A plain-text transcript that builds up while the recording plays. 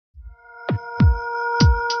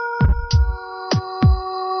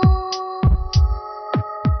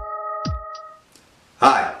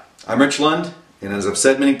I'm Rich Lund, and as I've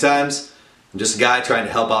said many times, I'm just a guy trying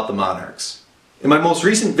to help out the Monarchs. In my most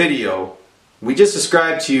recent video, we just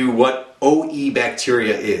described to you what OE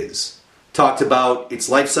bacteria is. Talked about its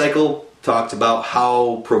life cycle, talked about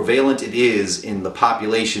how prevalent it is in the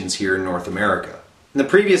populations here in North America. In the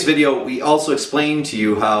previous video, we also explained to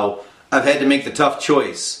you how I've had to make the tough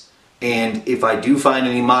choice, and if I do find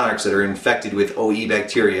any monarchs that are infected with OE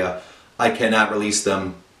bacteria, I cannot release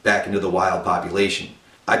them back into the wild population.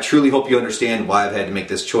 I truly hope you understand why I've had to make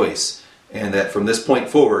this choice, and that from this point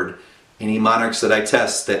forward, any monarchs that I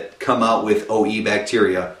test that come out with OE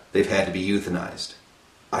bacteria, they've had to be euthanized.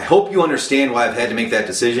 I hope you understand why I've had to make that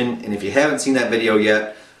decision, and if you haven't seen that video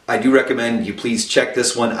yet, I do recommend you please check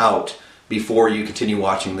this one out before you continue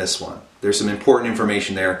watching this one. There's some important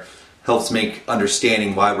information there, helps make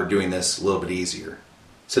understanding why we're doing this a little bit easier.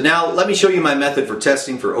 So now let me show you my method for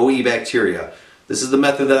testing for OE bacteria. This is the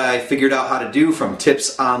method that I figured out how to do from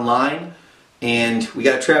tips online, and we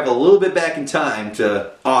got to travel a little bit back in time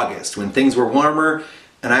to August when things were warmer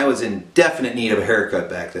and I was in definite need of a haircut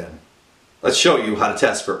back then. Let's show you how to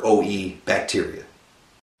test for OE bacteria.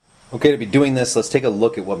 Okay, to be doing this, let's take a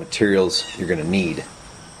look at what materials you're going to need.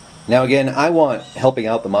 Now again, I want helping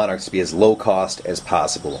out the monarchs to be as low cost as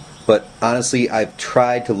possible, but honestly I've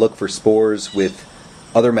tried to look for spores with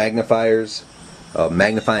other magnifiers,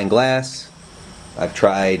 magnifying glass. I've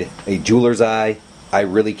tried a jeweler's eye. I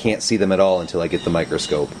really can't see them at all until I get the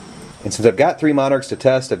microscope. And since I've got 3 monarchs to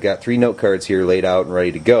test, I've got 3 note cards here laid out and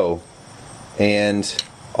ready to go. And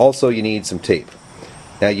also you need some tape.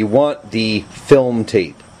 Now you want the film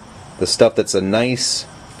tape, the stuff that's a nice,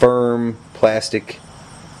 firm, plastic,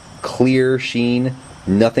 clear sheen,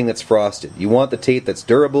 nothing that's frosted. You want the tape that's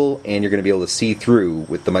durable and you're going to be able to see through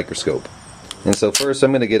with the microscope. And so first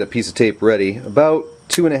I'm going to get a piece of tape ready, about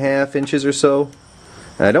 2.5 inches or so.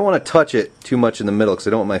 And I don't want to touch it too much in the middle because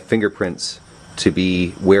I don't want my fingerprints to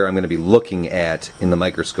be where I'm going to be looking at in the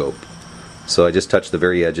microscope. So I just touch the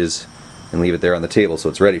very edges and leave it there on the table so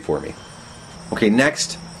it's ready for me. Okay,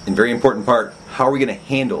 next, and very important part, how are we going to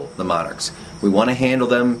handle the monarchs? We want to handle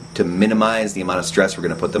them to minimize the amount of stress we're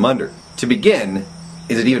going to put them under. To begin,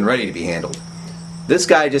 is it even ready to be handled? This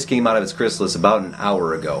guy just came out of his chrysalis about an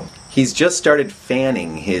hour ago. He's just started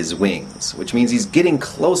fanning his wings, which means he's getting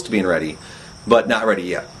close to being ready, but not ready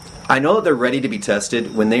yet. I know that they're ready to be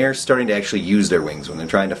tested when they are starting to actually use their wings, when they're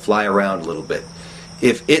trying to fly around a little bit.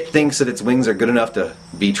 If it thinks that its wings are good enough to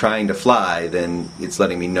be trying to fly, then it's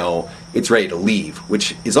letting me know it's ready to leave,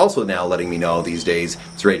 which is also now letting me know these days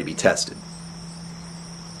it's ready to be tested.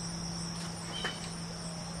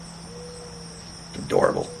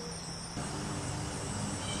 Adorable.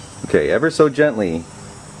 Okay, ever so gently,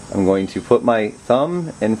 I'm going to put my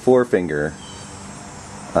thumb and forefinger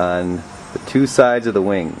on the 2 sides of the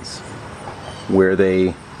wings where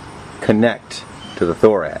they connect to the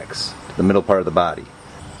thorax, to the middle part of the body.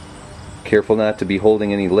 Careful not to be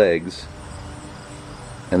holding any legs,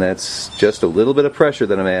 and that's just a little bit of pressure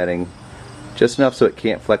that I'm adding, just enough so it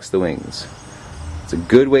can't flex the wings. It's a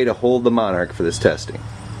good way to hold the monarch for this testing.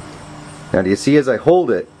 Now do you see as I hold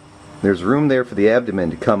it, there's room there for the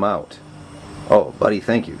abdomen to come out. Oh, buddy,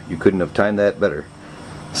 thank you. You couldn't have timed that better.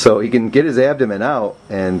 So he can get his abdomen out,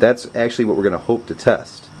 and that's actually what we're going to hope to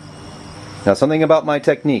test. Now something about my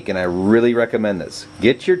technique, and I really recommend this.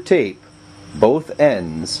 Get your tape, both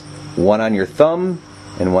ends, one on your thumb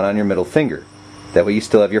and one on your middle finger. That way you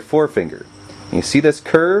still have your forefinger. And you see this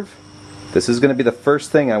curve? This is going to be the first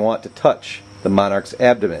thing I want to touch the monarch's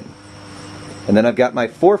abdomen. And then I've got my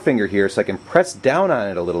forefinger here so I can press down on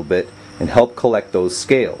it a little bit and help collect those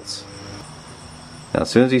scales. Now as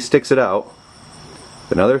soon as he sticks it out,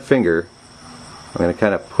 with another finger, I'm going to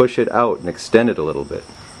kind of push it out and extend it a little bit.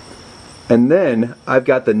 And then I've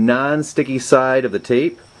got the non-sticky side of the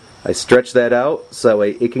tape. I stretch that out so that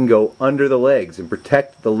way it can go under the legs and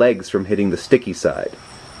protect the legs from hitting the sticky side.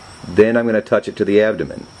 Then I'm going to touch it to the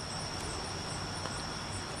abdomen.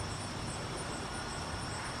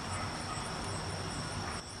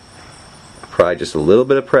 Apply just a little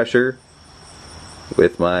bit of pressure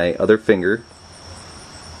with my other finger.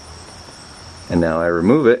 And now I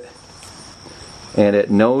remove it, and at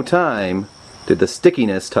no time did the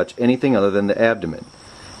stickiness touch anything other than the abdomen.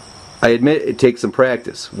 I admit it takes some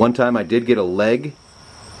practice. One time I did get a leg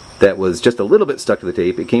that was just a little bit stuck to the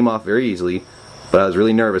tape. It came off very easily, but I was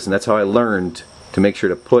really nervous, and that's how I learned to make sure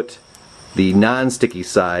to put the non-sticky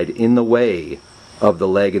side in the way of the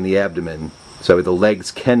leg and the abdomen, so the legs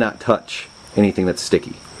cannot touch anything that's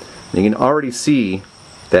sticky. And you can already see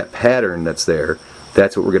that pattern that's there.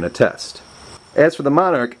 That's what we're going to test. As for the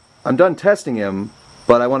monarch, I'm done testing him,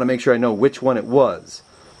 but I want to make sure I know which one it was.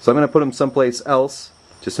 So I'm going to put him someplace else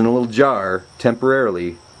just in a little jar,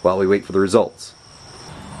 temporarily, while we wait for the results.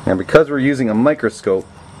 Now because we're using a microscope,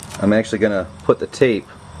 I'm actually going to put the tape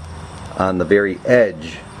on the very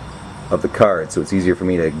edge of the card so it's easier for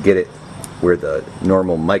me to get it where the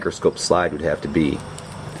normal microscope slide would have to be.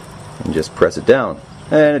 And just press it down.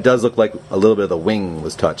 And it does look like a little bit of the wing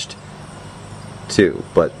was touched too,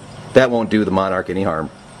 but that won't do the Monarch any harm.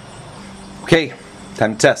 Okay,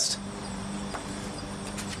 time to test.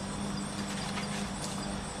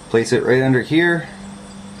 Place it right under here.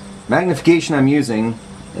 Magnification I'm using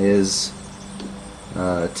is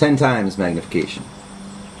 10 times magnification.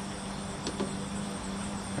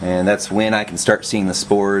 And that's when I can start seeing the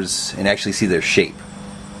spores and actually see their shape.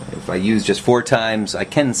 If I use just 4 times, I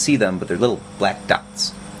can see them, but they're little black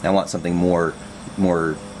dots. And I want something more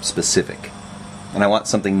specific. And I want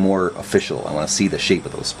something more official. I want to see the shape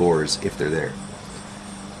of those spores if they're there.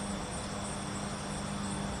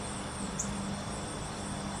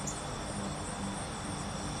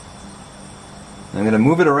 I'm going to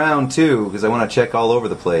move it around too because I want to check all over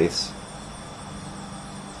the place.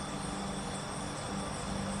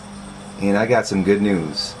 And I got some good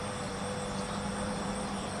news.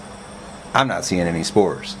 I'm not seeing any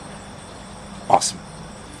spores. Awesome.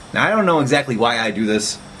 Now I don't know exactly why I do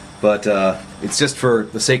this, but it's just for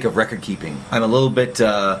the sake of record keeping. I'm a little bit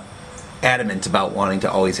adamant about wanting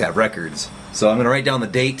to always have records. So I'm going to write down the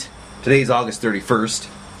date. Today's August 31st,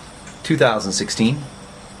 2016.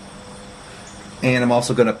 And I'm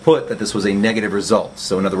also going to put that this was a negative result.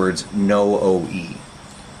 So in other words, no OE.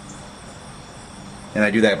 And I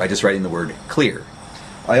do that by just writing the word clear.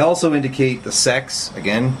 I also indicate the sex,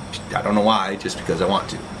 again, I don't know why, just because I want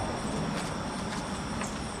to.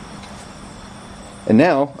 And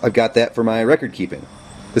now I've got that for my record keeping.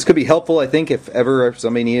 This could be helpful, I think, if ever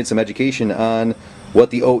somebody needed some education on what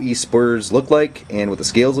the OE spores look like and what the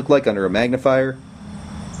scales look like under a magnifier.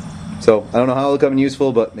 So I don't know how it'll come in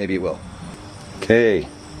useful, but maybe it will. Okay,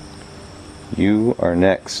 you are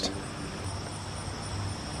next.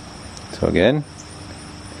 So again,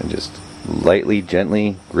 and just lightly,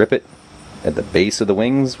 gently grip it at the base of the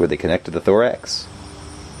wings where they connect to the thorax.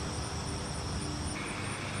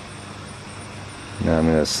 Now I'm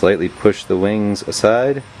going to slightly push the wings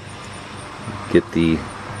aside, get the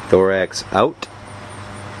thorax out.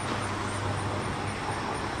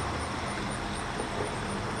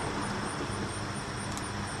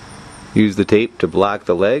 Use the tape to block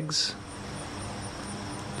the legs.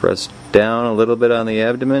 Press down a little bit on the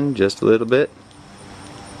abdomen, just a little bit.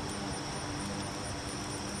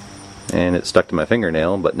 And it stuck to my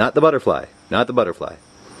fingernail, but not the butterfly. Not the butterfly.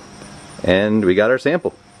 And we got our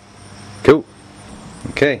sample. Cool.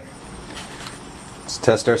 Okay. Let's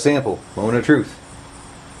test our sample. Moment of truth.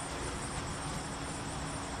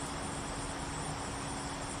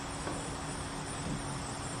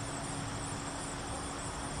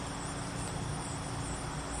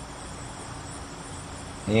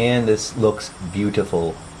 And this looks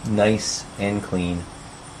beautiful, nice and clean.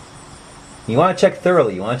 You want to check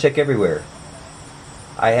thoroughly, you want to check everywhere.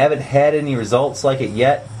 I haven't had any results like it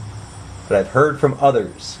yet, but I've heard from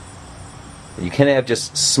others that you can have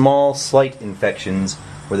just small, slight infections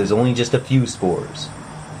where there's only just a few spores.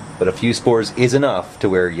 But a few spores is enough to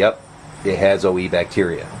where, yep, it has OE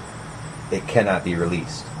bacteria. It cannot be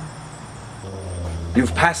released.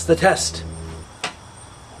 You've passed the test.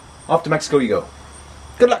 Off to Mexico you go.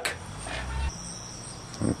 Good luck.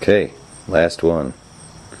 Okay, last one.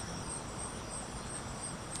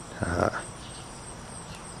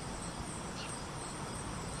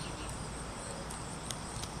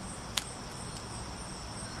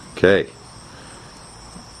 Okay.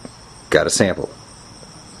 Got a sample.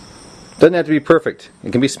 Doesn't have to be perfect.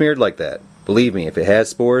 It can be smeared like that. Believe me, if it has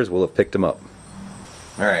spores, we'll have picked them up.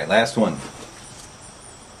 Alright, last one.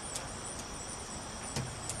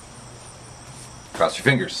 Cross your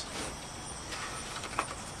fingers.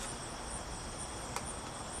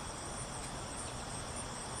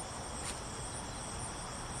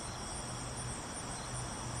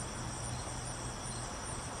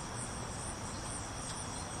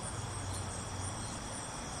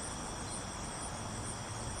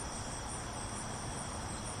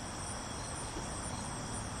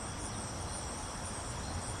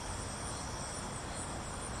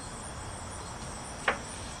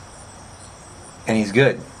 And he's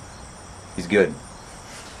good. He's good.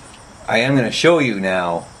 I am going to show you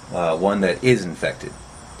now one that is infected.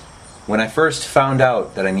 When I first found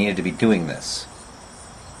out that I needed to be doing this,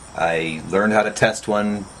 I learned how to test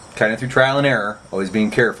one kind of through trial and error, always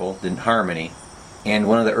being careful, didn't harm any. And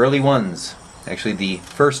one of the early ones, actually the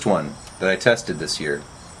first one that I tested this year,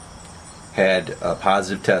 had a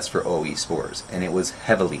positive test for OE spores, and it was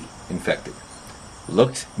heavily infected.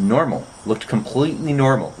 Looked normal, looked completely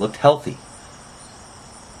normal, looked healthy.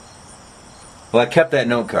 Well, I kept that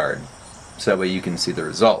note card, so that way you can see the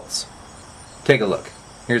results. Take a look.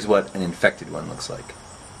 Here's what an infected one looks like.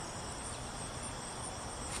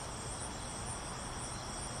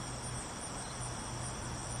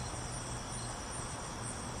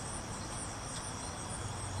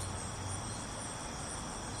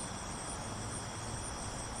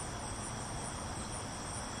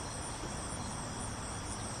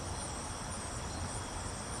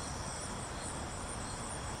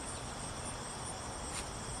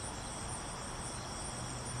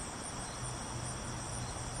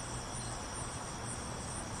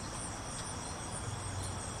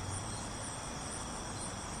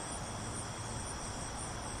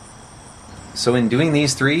 So in doing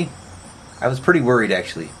these three, I was pretty worried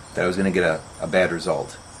actually that I was going to get a bad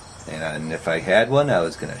result. And if I had one, I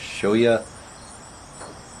was going to show you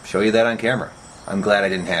that on camera. I'm glad I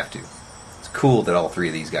didn't have to. It's cool that all three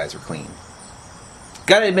of these guys are clean.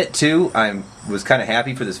 Gotta admit too, I was kind of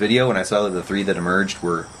happy for this video when I saw that the three that emerged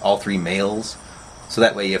were all three males. So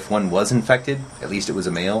that way if one was infected, at least it was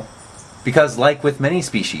a male. Because like with many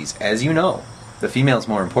species, as you know, the female's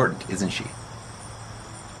more important, isn't she?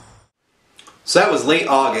 So that was late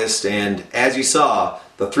August, and as you saw,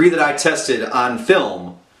 the three that I tested on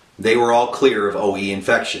film, they were all clear of OE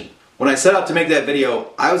infection. When I set out to make that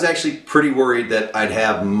video, I was actually pretty worried that I'd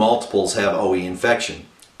have multiples have OE infection.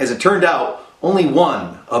 As it turned out, only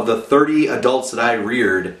one of the 30 adults that I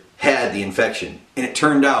reared had the infection, and it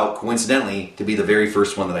turned out, coincidentally, to be the very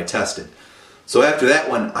first one that I tested. So after that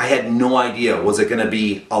one, I had no idea, was it going to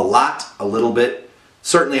be a lot, a little bit?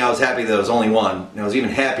 Certainly I was happy that it was only one, and I was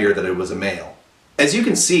even happier that it was a male. As you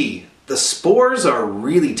can see, the spores are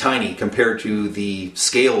really tiny compared to the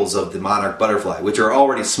scales of the Monarch Butterfly, which are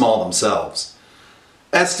already small themselves.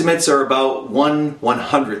 Estimates are about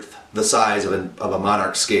 1/100th the size of a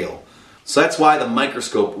Monarch scale. So that's why the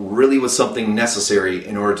microscope really was something necessary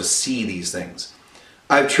in order to see these things.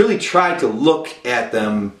 I've truly tried to look at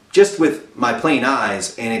them just with my plain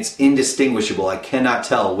eyes, and it's indistinguishable. I cannot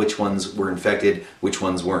tell which ones were infected, which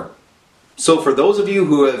ones weren't. So for those of you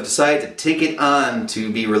who have decided to take it on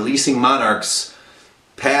to be releasing monarchs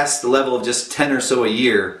past the level of just 10 or so a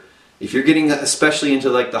year, if you're getting especially into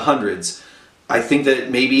like the hundreds, I think that it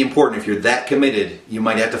may be important, if you're that committed, you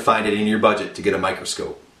might have to find it in your budget to get a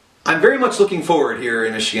microscope. I'm very much looking forward here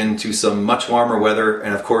in Michigan to some much warmer weather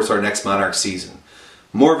and of course our next monarch season.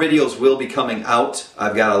 More videos will be coming out.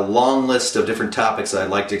 I've got a long list of different topics that I'd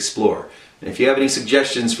like to explore. And if you have any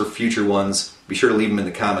suggestions for future ones, be sure to leave them in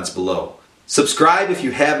the comments below. Subscribe if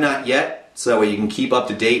you have not yet, so that way you can keep up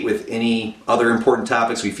to date with any other important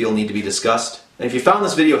topics we feel need to be discussed. And if you found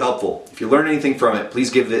this video helpful, if you learned anything from it, please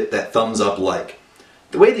give it that thumbs up like.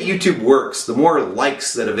 The way that YouTube works, the more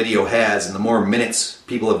likes that a video has and the more minutes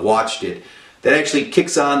people have watched it, that actually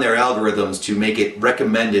kicks on their algorithms to make it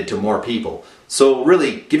recommended to more people. So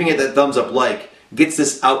really, giving it that thumbs up like gets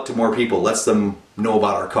this out to more people, lets them know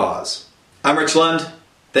about our cause. I'm Rich Lund.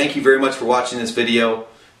 Thank you very much for watching this video.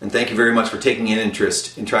 And thank you very much for taking an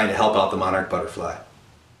interest in trying to help out the Monarch Butterfly.